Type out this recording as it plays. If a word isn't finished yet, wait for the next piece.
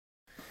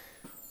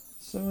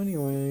So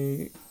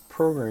anyway,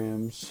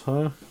 programs,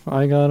 huh?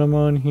 I got them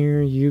on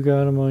here, you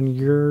got them on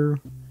your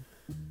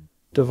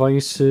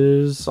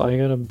devices. I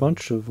got a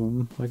bunch of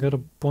them. I got a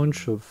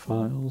bunch of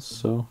files,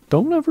 so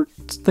don't ever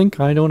think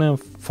I don't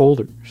have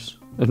folders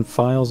and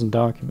files and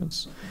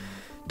documents.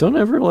 Don't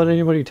ever let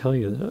anybody tell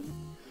you that.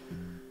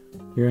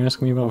 You're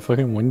asking me about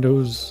fucking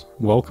Windows?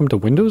 Welcome to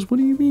Windows?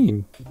 What do you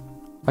mean?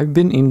 I've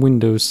been in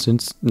Windows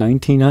since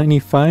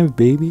 1995,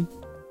 baby.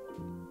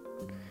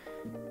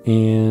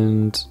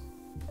 And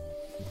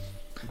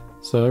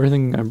so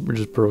everything, I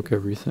just broke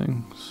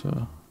everything,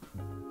 so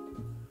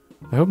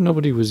I hope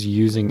nobody was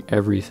using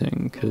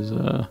everything, because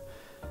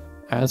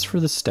as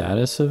for the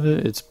status of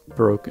it, it's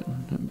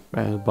broken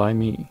by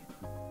me.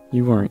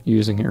 You weren't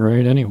using it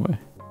right anyway.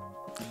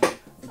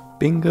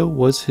 Bingo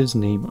was his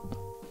name.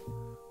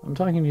 I'm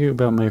talking to you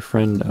about my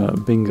friend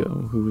Bingo,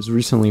 who was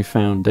recently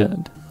found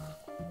dead.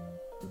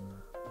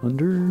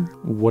 Under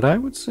what I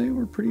would say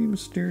were pretty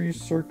mysterious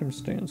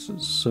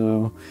circumstances,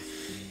 so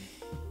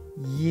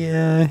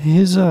yeah,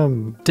 his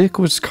dick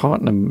was caught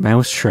in a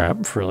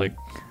mousetrap for like,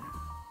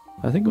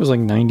 I think it was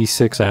like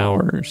 96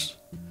 hours.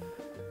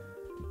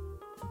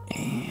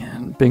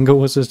 And Bingo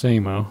was his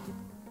name-o.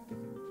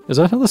 Is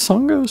that how the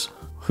song goes?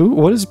 Who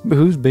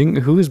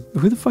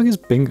the fuck is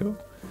Bingo?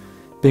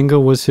 Bingo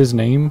was his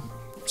name?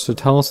 So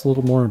tell us a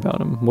little more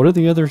about him. What are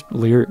the other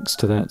lyrics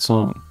to that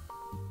song?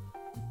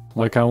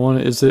 Like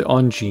is it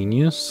on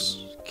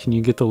Genius? Can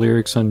you get the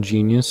lyrics on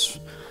Genius?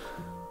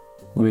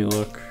 Let me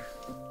look.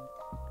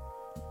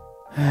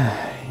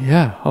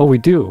 Yeah, oh we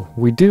do.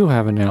 We do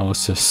have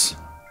analysis.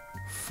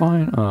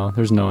 Fine. Oh,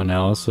 there's no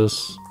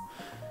analysis.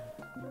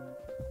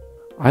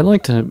 I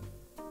like to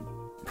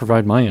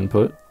provide my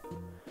input.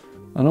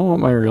 I don't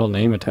want my real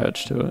name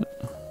attached to it.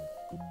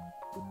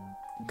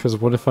 Because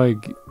what if I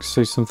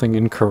say something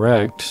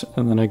incorrect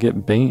and then I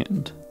get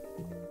banned?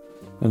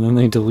 And then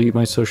they delete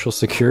my social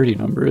security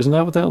number. Isn't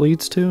that what that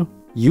leads to?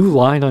 You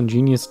lied on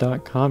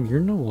Genius.com.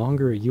 You're no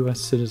longer a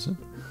US citizen.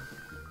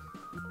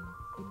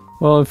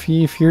 Well, if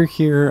you're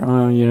here,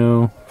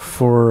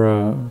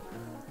 for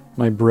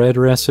my bread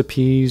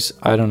recipes,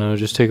 I don't know,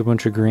 just take a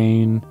bunch of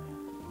grain.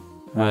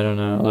 I don't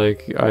know,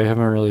 like, I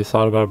haven't really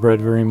thought about bread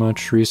very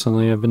much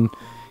recently. I've been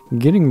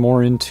getting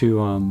more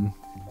into,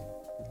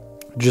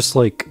 just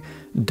like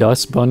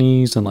dust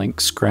bunnies and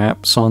like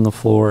scraps on the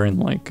floor and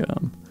like,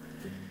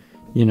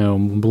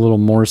 little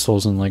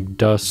morsels and like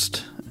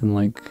dust and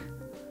like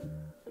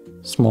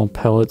small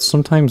pellets,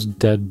 sometimes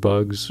dead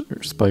bugs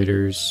or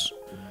spiders.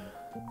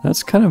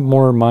 That's kind of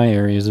more my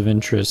areas of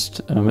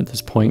interest at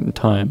this point in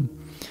time.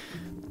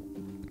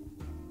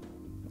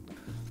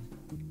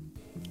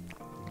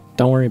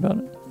 Don't worry about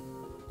it.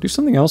 Do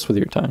something else with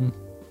your time.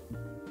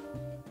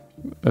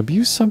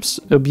 Abuse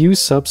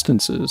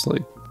substances,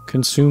 like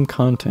consume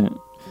content.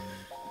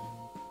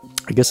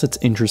 I guess it's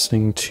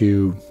interesting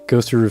to go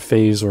through a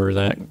phase where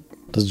that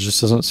just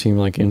doesn't seem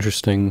like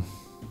interesting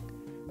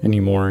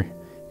anymore,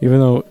 even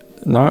though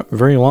not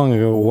very long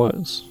ago it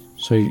was.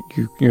 So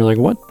you're like,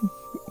 what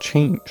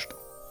changed?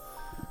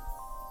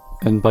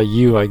 And by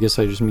you, I guess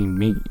I just mean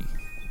me.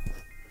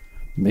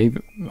 Maybe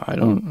I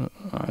don't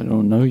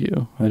know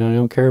you. I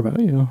don't care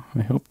about you.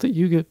 I hope that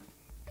you get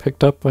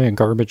picked up by a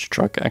garbage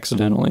truck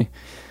accidentally.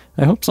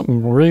 I hope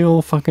something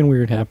real fucking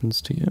weird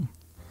happens to you.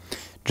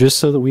 Just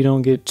so that we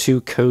don't get too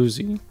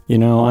cozy.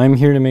 I'm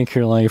here to make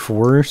your life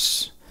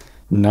worse,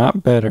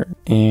 not better.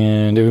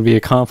 And it would be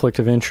a conflict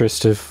of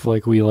interest if,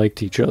 like, we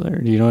liked each other.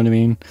 Do you know what I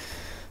mean?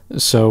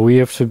 So we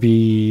have to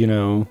be,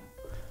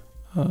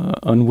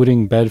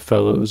 unwitting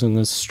bedfellows in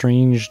this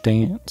strange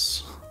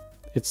dance.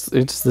 This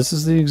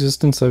is the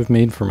existence I've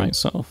made for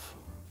myself.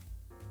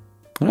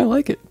 And I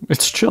like it.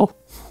 It's chill.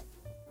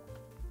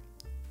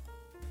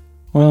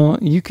 Well,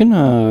 you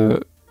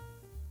can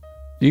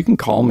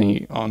call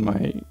me on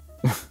my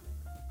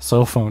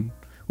cell phone,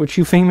 which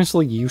you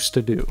used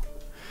to do.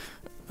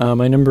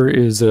 My number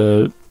is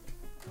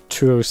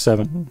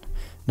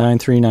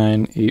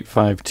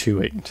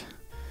 207-939-8528.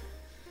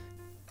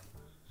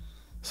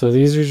 So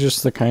these are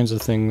just the kinds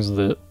of things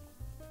that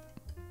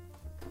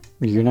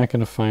you're not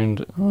gonna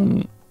find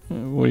on.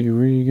 Were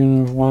you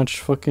gonna watch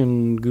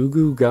fucking Goo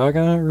Goo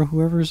Gaga or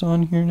whoever's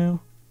on here now?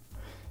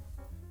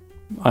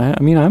 I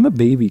mean, I'm a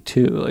baby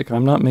too. Like,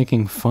 I'm not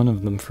making fun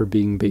of them for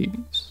being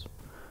babies.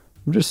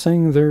 I'm just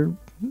saying they're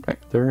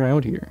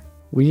out here.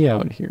 We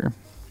out here.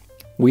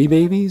 We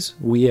babies,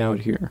 we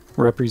out here.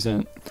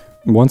 Represent.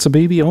 Once a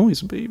baby,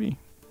 always a baby.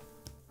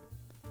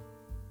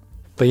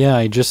 But yeah,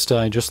 I just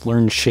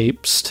learned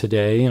shapes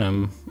today,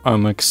 and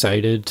I'm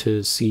excited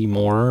to see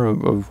more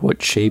of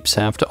what shapes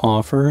have to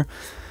offer.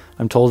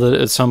 I'm told that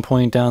at some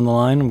point down the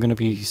line, I'm going to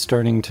be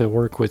starting to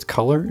work with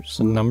colors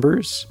and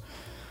numbers.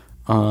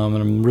 And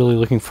I'm really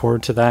looking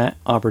forward to that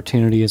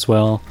opportunity as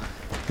well.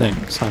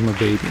 Thanks, I'm a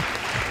baby.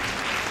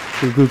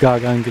 Goo Goo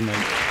Gaga and good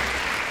night.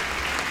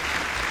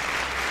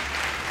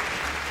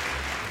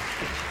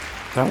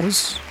 That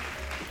was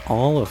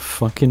all a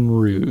fucking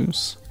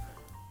ruse.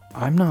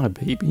 I'm not a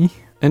baby.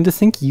 And to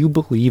think you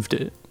believed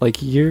it.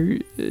 Like,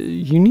 you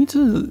need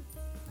to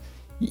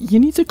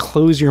You need to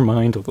close your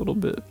mind a little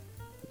bit.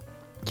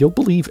 You'll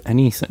believe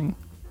anything.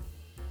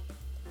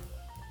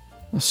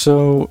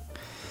 So,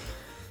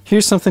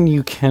 here's something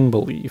you can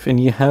believe, and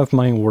you have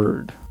my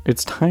word.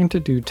 It's time to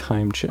do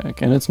time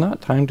check, and it's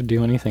not time to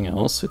do anything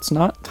else. It's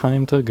not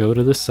time to go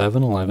to the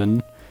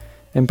 7-Eleven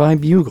and buy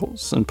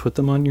bugles and put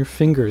them on your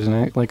fingers and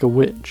act like a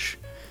witch.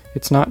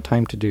 It's not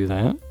time to do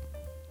that.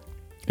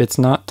 It's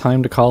not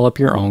time to call up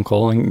your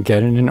uncle and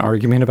get in an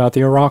argument about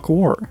the Iraq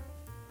War.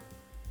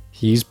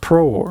 He's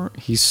pro-war.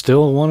 He's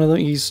still a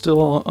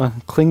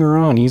clinger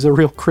on. He's a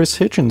real Chris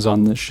Hitchens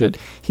on this shit.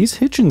 He's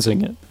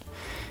Hitchensing it.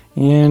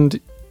 And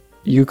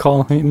you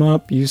call him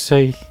up, you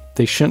say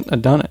they shouldn't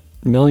have done it.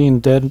 1 million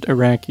dead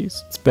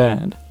Iraqis. It's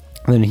bad.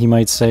 And then he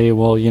might say,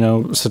 well,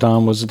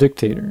 Saddam was a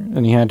dictator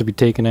and he had to be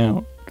taken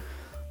out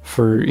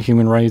for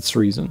human rights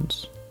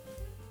reasons.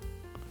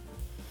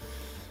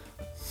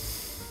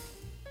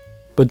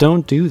 But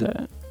don't do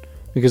that.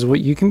 Because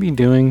what you can be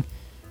doing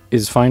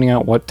is finding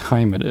out what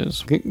time it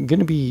is. We're going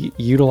to be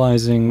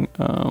utilizing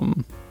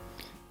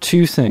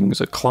 2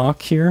 things. A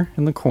clock here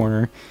in the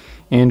corner,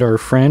 and our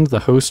friend,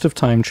 the host of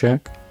Time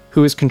Check,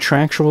 who is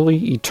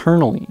contractually,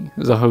 eternally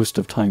the host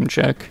of Time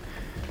Check,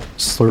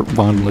 Slurp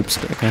Von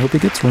Lipstick. I hope he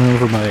gets run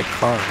over by a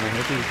car. I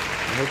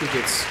hope he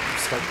gets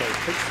stuck by a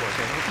pitchfork.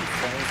 I hope he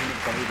falls in the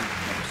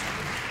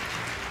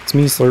garbage. It's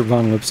me, Slurp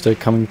Von Lipstick,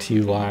 coming to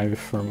you live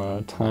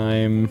from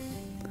Time.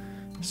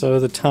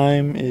 So the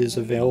time is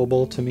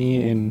available to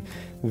me in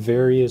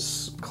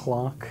various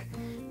clock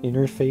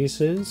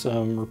interfaces.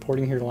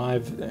 Reporting here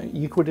live,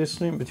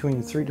 equidistant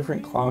between 3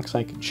 different clocks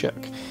I could check.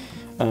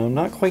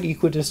 Not quite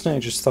equidistant, I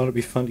just thought it'd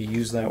be fun to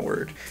use that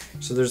word.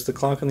 So there's the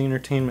clock on the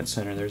entertainment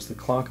center, there's the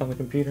clock on the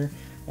computer,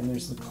 and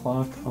there's the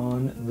clock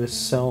on the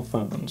cell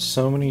phone.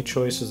 So many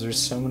choices, there's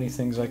so many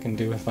things I can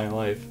do with my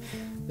life.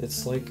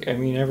 It's like,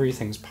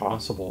 everything's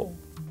possible.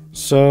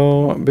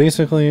 So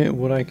basically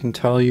what I can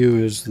tell you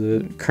is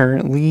that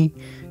currently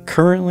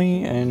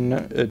and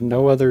at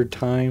no other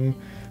time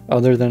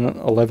other than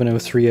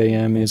 11:03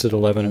 a.m. is at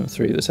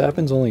 11:03. This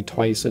happens only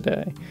twice a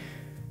day.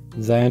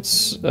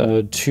 That's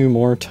 2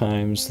 more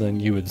times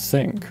than you would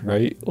think,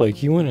 right?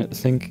 Like, you wouldn't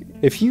think,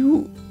 if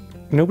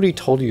nobody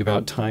told you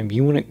about time,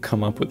 you wouldn't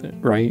come up with it,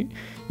 right?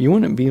 You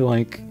wouldn't be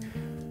like,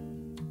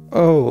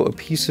 oh, a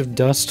piece of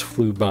dust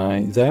flew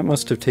by, that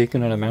must have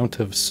taken an amount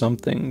of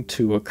something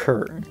to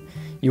occur.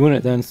 You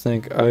wouldn't then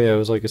think, oh yeah, it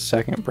was like a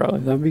second probably.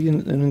 That would be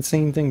an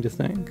insane thing to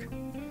think.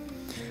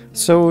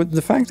 So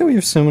the fact that we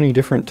have so many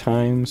different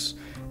times,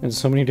 and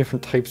so many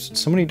different types,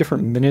 so many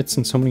different minutes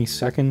and so many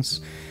seconds,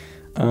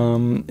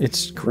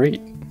 it's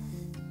great.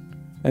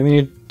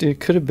 It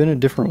could have been a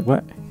different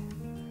way.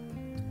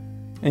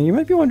 And you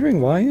might be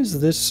wondering, why is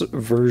this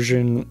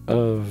version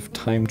of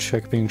Time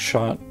Check being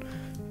shot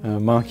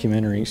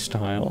mockumentary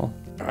style?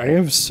 I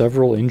have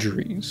several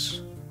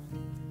injuries.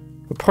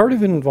 But part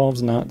of it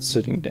involves not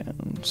sitting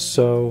down.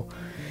 So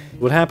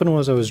what happened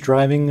was I was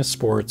driving a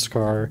sports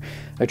car.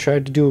 I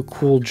tried to do a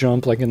cool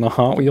jump like in the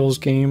Hot Wheels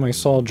game. I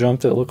saw a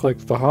jump that looked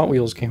like the Hot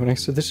Wheels game, and I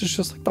said, this is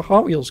just like the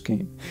Hot Wheels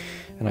game.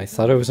 And I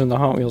thought I was in the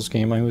Hot Wheels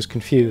game. I was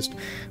confused.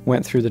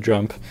 Went through the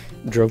jump,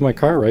 drove my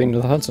car right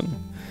into the Hudson.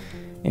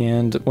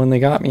 And when they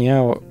got me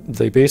out,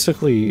 they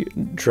basically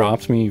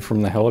dropped me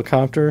from the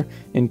helicopter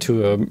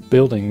into a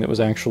building that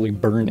was actually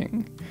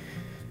burning.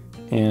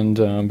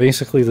 And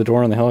basically the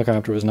door on the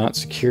helicopter was not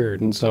secured,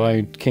 and so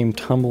I came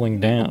tumbling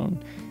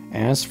down,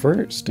 ass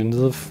first, into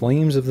the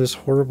flames of this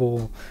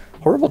horrible,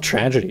 horrible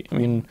tragedy.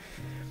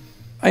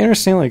 I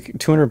understand, like,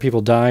 200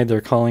 people died.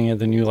 They're calling it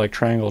the new, like,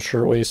 Triangle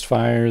Shirtwaist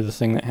Fire, the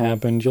thing that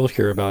happened. You'll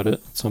hear about it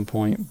at some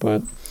point,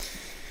 but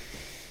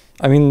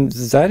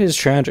that is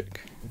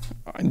tragic.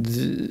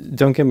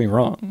 Don't get me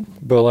wrong,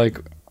 but, like,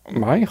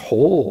 my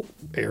whole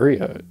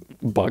area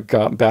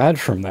got bad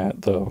from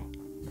that, though.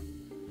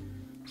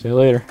 See you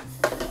later.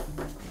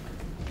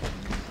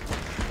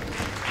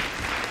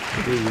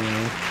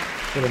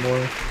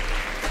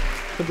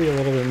 Could be a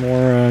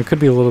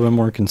little bit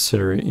more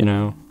considerate,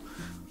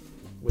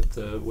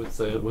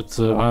 with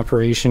the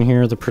operation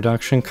here, the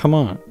production. Come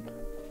on,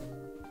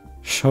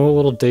 show a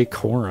little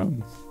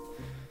decorum.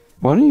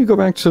 Why don't you go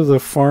back to the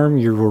farm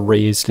you were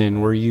raised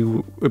in, where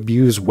you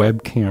abuse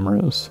web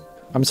cameras?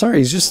 I'm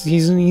sorry,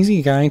 he's an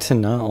easy guy to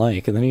not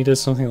like, and then he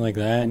does something like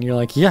that, and you're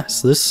like,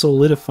 yes, this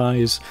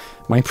solidifies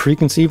my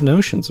preconceived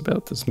notions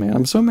about this man.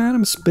 I'm so mad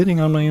I'm spitting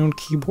on my own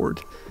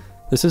keyboard.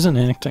 This isn't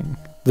acting.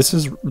 This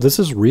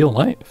is real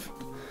life.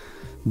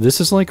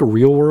 This is like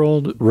real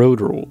world road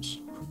rules.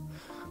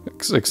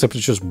 Except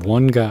it's just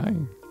one guy.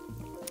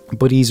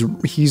 But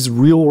he's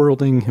real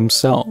worlding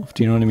himself.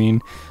 Do you know what I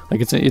mean? Like,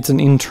 it's an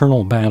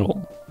internal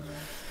battle.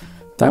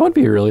 That would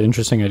be a really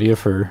interesting idea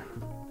for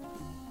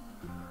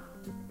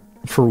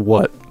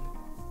what?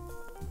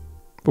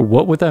 But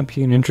what would that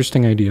be an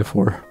interesting idea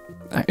for?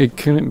 It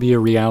couldn't be a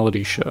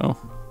reality show.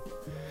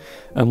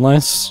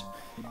 Unless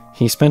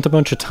he spent a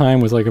bunch of time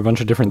with like a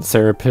bunch of different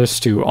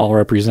therapists who all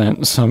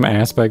represent some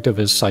aspect of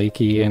his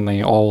psyche, and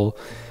they all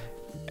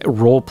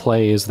role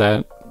play as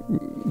that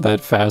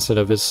facet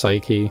of his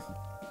psyche.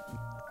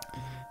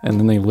 and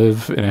then they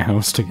live in a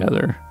house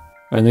together.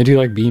 And they do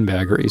like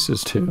beanbag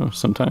races too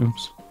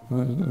sometimes,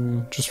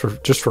 just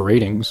for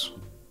ratings.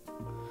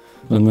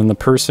 And then the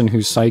person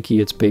whose psyche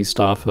it's based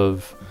off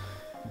of,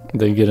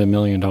 they get $1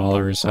 million. I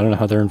don't know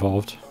how they're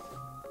involved.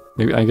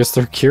 Maybe, I guess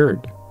they're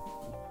cured.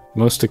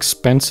 Most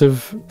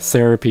expensive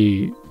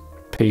therapy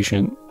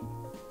patient.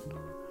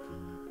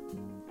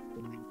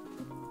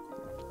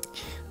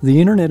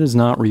 The internet is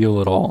not real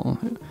at all.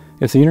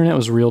 If the internet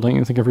was real, don't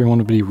you think everyone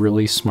would be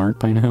really smart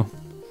by now?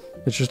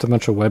 It's just a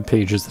bunch of web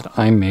pages that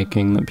I'm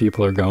making that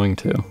people are going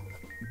to.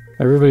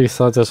 Everybody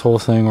thought this whole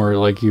thing where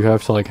like you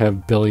have to like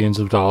have billions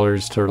of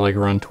dollars to like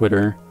run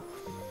Twitter.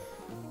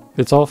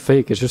 It's all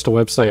fake. It's just a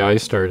website I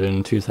started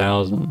in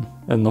 2000.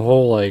 And the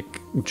whole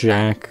like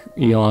Jack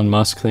Elon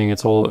Musk thing,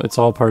 it's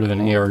all part of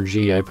an ARG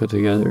I put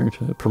together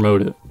to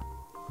promote it.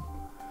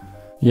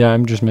 Yeah,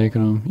 I'm just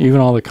making them. Even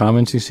all the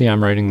comments you see,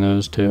 I'm writing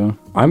those too.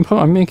 I'm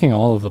making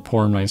all of the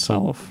porn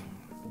myself.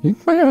 You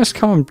might ask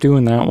how I'm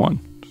doing that one.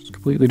 It's a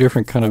completely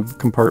different kind of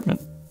compartment.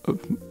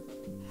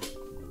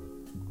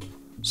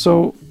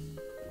 So,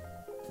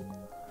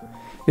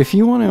 if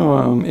you want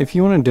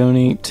to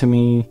donate to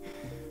me,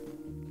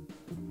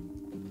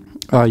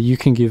 you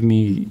can give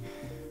me.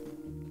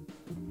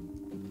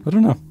 I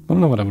don't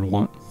know what I would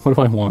want. What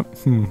do I want?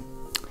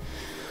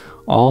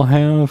 I'll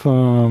have.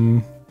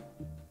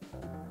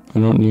 I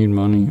don't need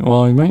money.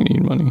 Well, I might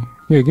need money.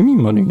 Yeah, give me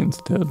money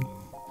instead.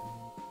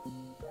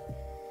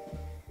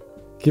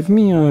 Give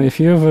me if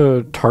you have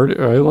a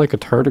I like a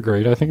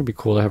tardigrade. I think it'd be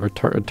cool to have a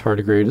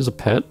tardigrade as a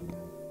pet.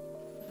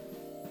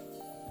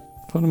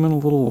 Put him in a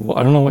little.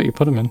 I don't know what you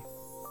put him in.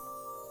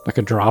 Like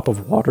a drop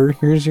of water.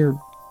 Here's your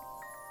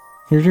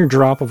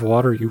drop of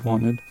water you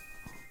wanted.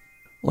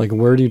 Like,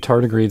 where do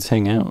tardigrades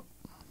hang out?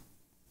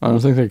 I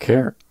don't think they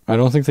care. I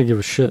don't think they give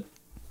a shit.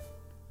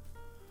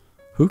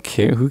 Who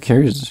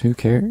cares? Who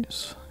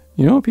cares?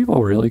 You know what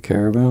people really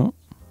care about?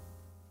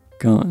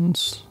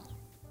 Guns.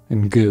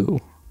 And goo.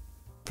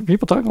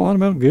 People talk a lot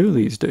about goo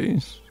these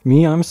days.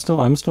 Me, I'm still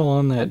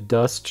on that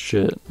dust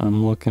shit.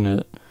 I'm looking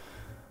at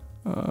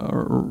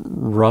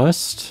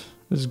Rust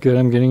is good.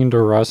 I'm getting into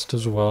Rust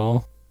as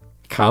well.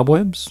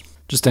 Cobwebs?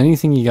 Just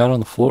anything you got on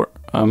the floor.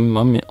 I'm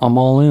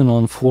all in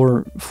on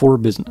floor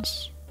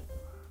business.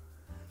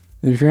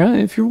 If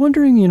you're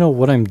wondering, you know,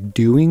 what I'm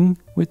doing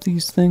with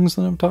these things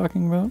that I'm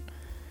talking about,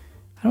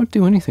 I don't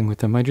do anything with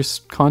them. I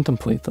just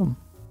contemplate them.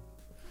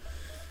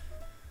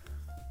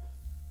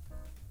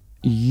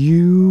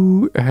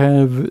 You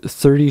have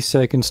 30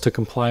 seconds to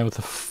comply with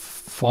the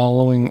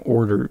following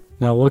order.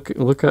 Now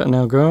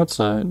now go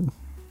outside.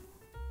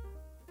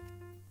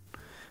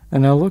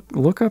 And now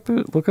look up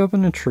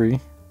in a tree.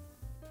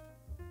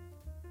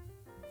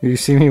 You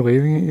see me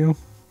waving at you?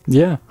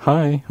 Yeah,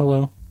 hi,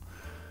 hello.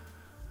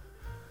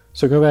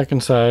 So go back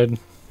inside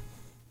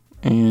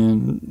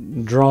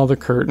and draw the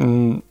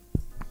curtain,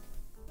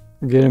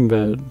 get in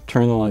bed,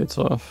 turn the lights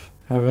off,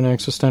 have an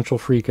existential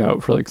freak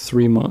out for like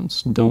 3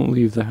 months. Don't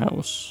leave the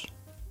house.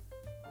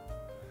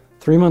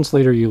 3 months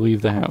later, you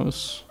leave the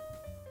house.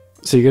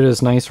 So you go to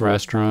this nice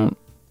restaurant,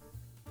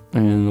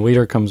 and the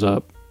waiter comes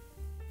up,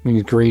 and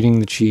he's grating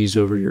the cheese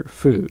over your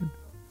food.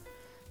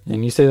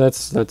 And you say,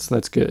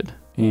 that's good.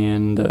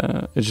 And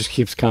it just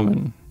keeps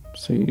coming.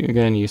 So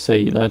you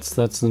say,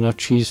 that's enough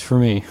cheese for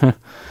me.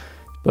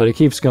 But it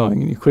keeps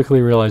going, and you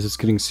quickly realize it's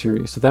getting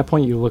serious. At that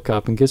point, you look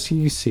up, and guess who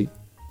you see?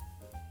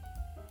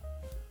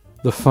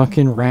 The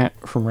fucking rat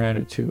from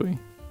Ratatouille.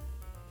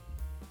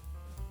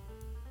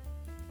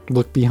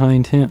 Look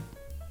behind him.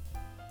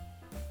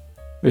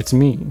 It's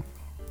me.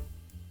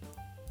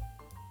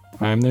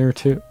 I'm there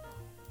too.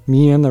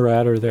 Me and the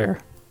rat are there.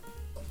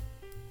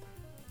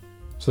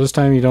 So this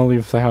time you don't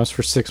leave the house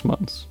for 6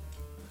 months.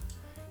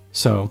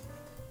 So,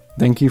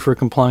 thank you for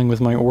complying with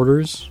my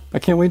orders. I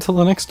can't wait till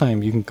the next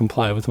time you can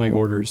comply with my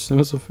orders. It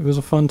was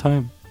a fun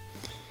time.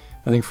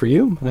 I think for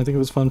you, and I think it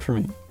was fun for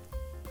me.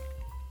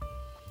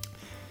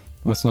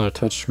 Well, it's not a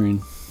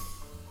touchscreen.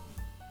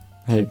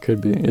 Hey, it could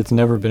be. It's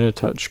never been a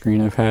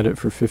touchscreen. I've had it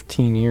for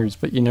 15 years,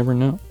 but you never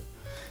know.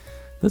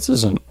 This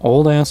is an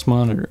old-ass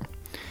monitor.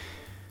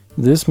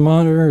 This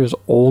monitor is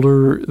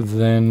older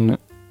than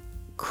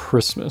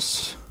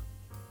Christmas.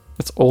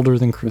 It's older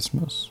than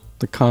Christmas.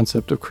 The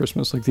concept of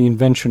Christmas, like the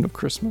invention of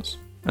Christmas.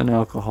 An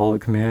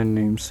alcoholic man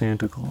named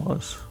Santa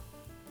Claus.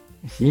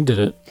 He did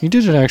it.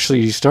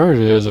 Actually, he started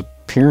it as a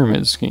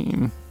pyramid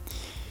scheme.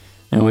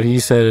 And what he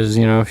said is,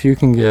 you know, if you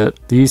can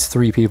get these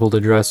 3 people to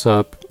dress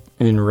up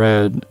in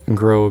red and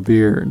grow a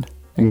beard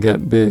and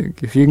get big,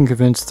 if you can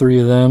convince 3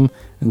 of them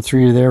and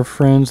 3 of their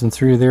friends and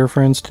 3 of their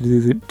friends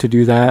to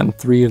do that and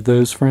 3 of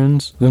those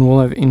friends, then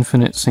we'll have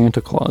infinite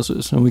Santa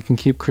Clauses and we can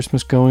keep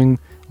Christmas going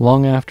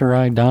long after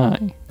I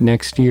die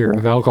next year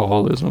of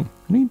alcoholism.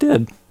 And he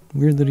did.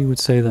 Weird that he would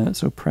say that,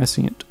 so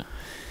prescient.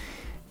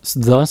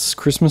 Thus,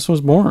 Christmas was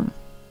born.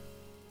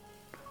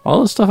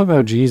 All the stuff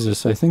about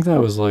Jesus, I think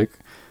that was like,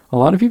 a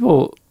lot of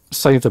people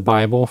cite the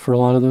Bible for a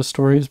lot of those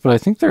stories, but I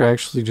think they're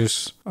actually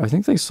just, I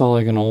think they saw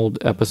like an old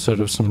episode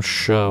of some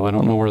show. I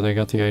don't know where they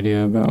got the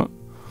idea about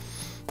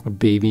a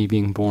baby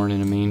being born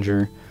in a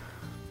manger.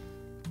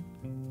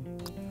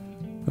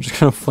 I'm just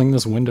gonna fling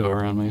this window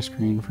around my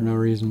screen for no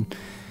reason.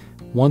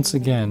 Once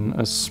again,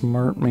 a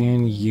smart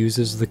man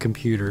uses the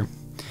computer.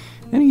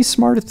 And he's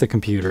smart at the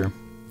computer.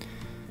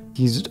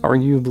 He's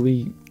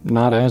arguably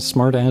not as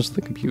smart as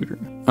the computer.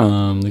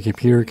 The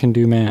computer can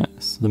do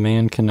math. The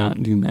man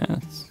cannot do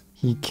math.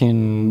 He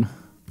can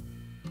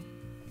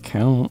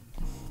count.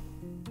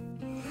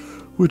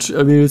 Which,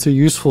 I mean, it's a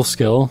useful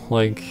skill.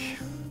 Like,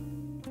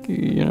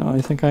 you know,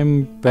 I think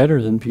I'm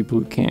better than people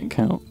who can't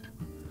count.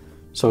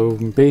 So,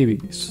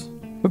 babies.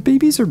 But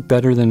babies are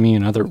better than me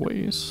in other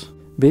ways.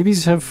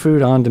 Babies have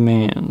food on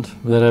demand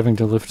without having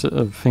to lift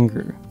a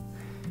finger.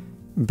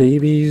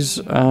 Babies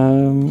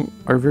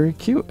are very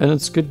cute, and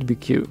it's good to be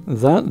cute.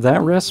 That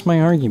rests my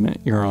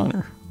argument, Your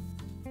Honor.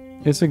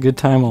 It's a good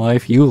time of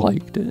life. You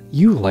liked it.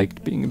 You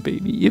liked being a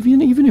baby.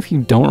 Even if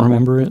you don't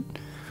remember it,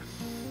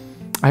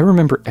 I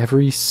remember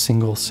every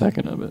single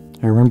second of it.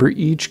 I remember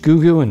each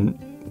Goo Goo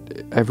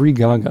and every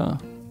Gaga.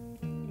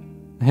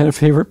 I had a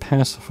favorite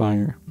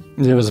pacifier.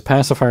 It was a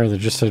pacifier that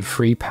just said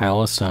Free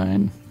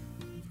Palestine.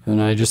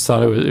 And I just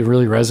thought it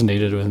really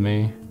resonated with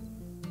me.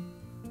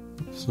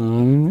 So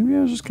maybe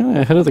I was just kind of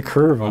ahead of the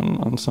curve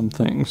on some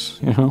things,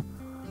 you know?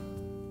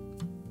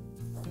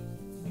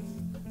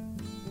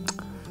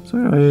 So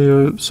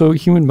anyway, so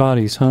human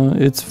bodies, huh?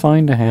 It's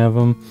fine to have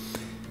them.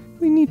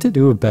 We need to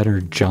do a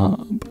better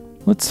job.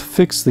 Let's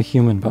fix the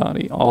human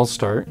body. I'll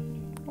start.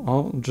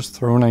 I'll just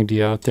throw an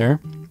idea out there.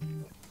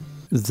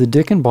 The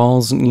dick and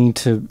balls need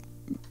to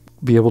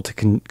be able to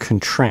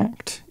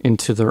contract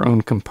into their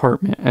own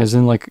compartment, as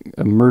in like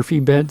a Murphy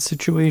bed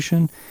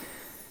situation.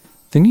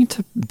 They need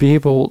to be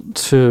able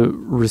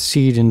to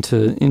recede into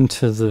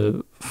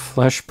the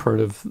flesh part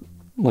of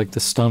like the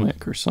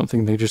stomach or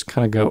something. They just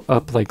kind of go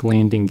up like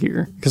landing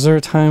gear. Because there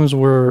are times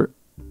where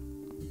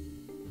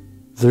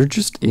they're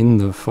just in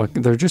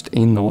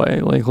the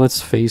way. Like,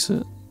 let's face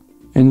it.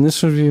 And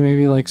this would be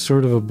maybe like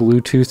sort of a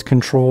Bluetooth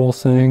control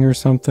thing or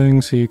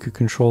something, so you could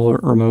control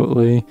it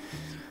remotely.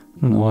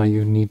 I don't know why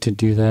you need to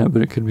do that,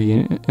 but it could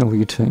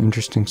lead to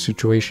interesting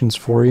situations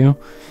for you.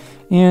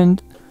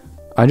 And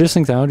I just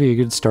think that would be a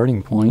good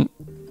starting point.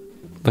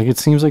 Like, it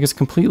seems like it's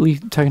completely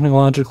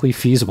technologically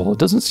feasible. It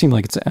doesn't seem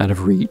like it's out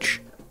of reach.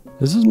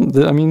 This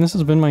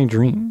has been my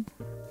dream.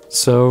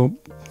 So,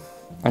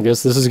 I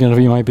guess this is gonna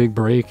be my big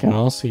break, and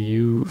I'll see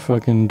you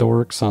fucking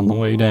dorks on the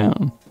way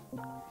down.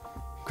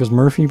 Because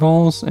Murphy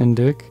balls and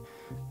dick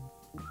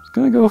is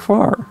gonna go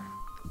far.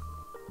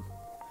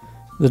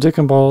 The dick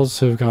and balls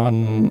they've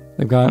gotten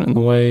in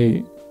the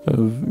way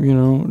of, you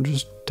know,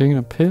 just taking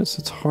a piss.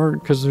 It's hard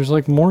because there's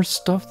like more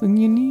stuff than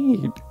you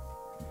need.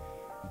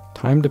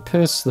 Time to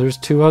piss. There's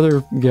 2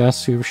 other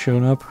guests who've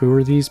shown up. Who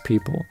are these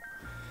people?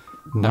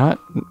 Not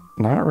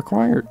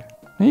required.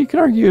 Now you could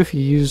argue if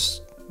you use...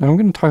 Now I'm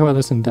going to talk about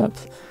this in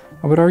depth.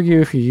 I would argue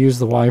if you use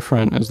the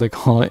Y-front, as they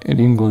call it in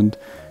England,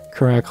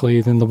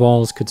 correctly, then the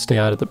balls could stay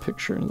out of the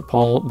picture. The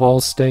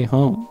balls stay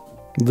home.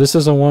 This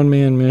is a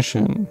one-man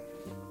mission.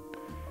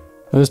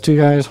 Those 2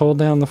 guys hold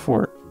down the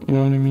fort. You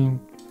know what I mean?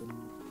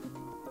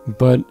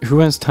 But who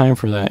has time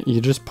for that? You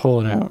just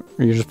pull it out.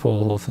 Or you just pull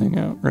the whole thing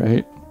out,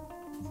 right?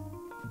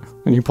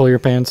 And you pull your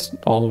pants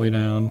all the way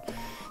down.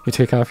 You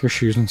take off your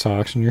shoes and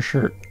socks and your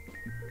shirt.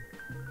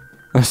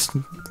 That's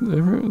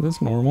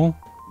normal.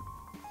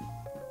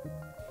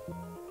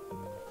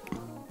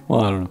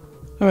 Well, I don't know.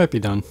 I might be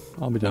done.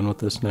 I'll be done with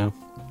this now.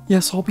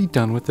 Yes, I'll be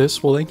done with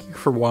this. Well, thank you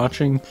for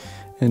watching.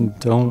 And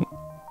don't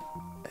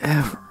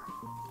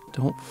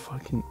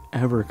fucking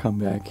ever come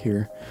back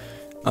here.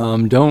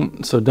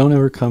 Don't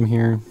ever come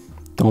here.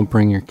 Don't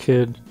bring your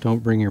kid.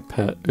 Don't bring your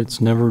pet.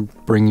 It's never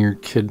bring your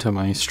kid to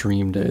my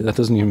stream day. That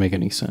doesn't even make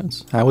any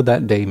sense. How would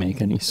that day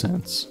make any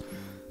sense?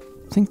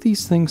 Think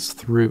these things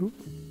through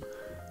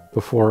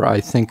before I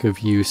think of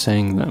you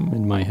saying them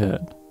in my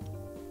head.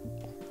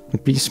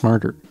 Be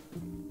smarter.